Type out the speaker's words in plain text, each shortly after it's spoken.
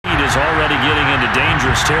is already getting into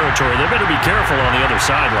dangerous territory. They better be careful on the other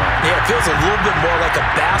sideline. Yeah, it feels a little bit more like a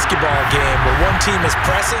basketball game where one team is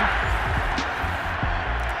pressing.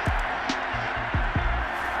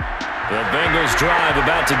 The Bengals drive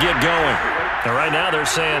about to get going. And right now they're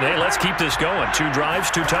saying, hey, let's keep this going. 2 drives,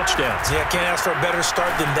 2 touchdowns. Yeah, can't ask for a better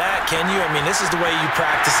start than that, can you? I mean, this is the way you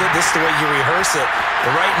practice it. This is the way you rehearse it.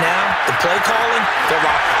 But right now, the play calling, they're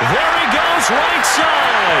locked. There he goes, right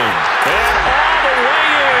side. And all the way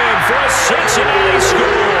in for a Cincinnati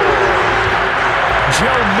score.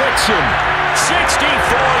 Joe Mixon, 64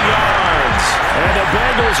 yards. And the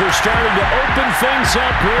Bengals are starting to open things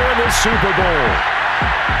up here in the Super Bowl.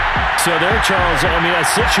 So there, Charles, I mean, a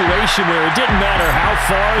situation where it didn't matter how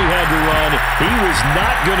far he had to run, he was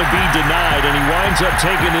not going to be denied, and he winds up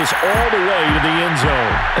taking this all the way to the end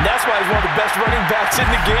zone. And that's why he's one of the best running backs in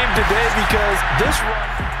the game today, because this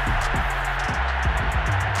run...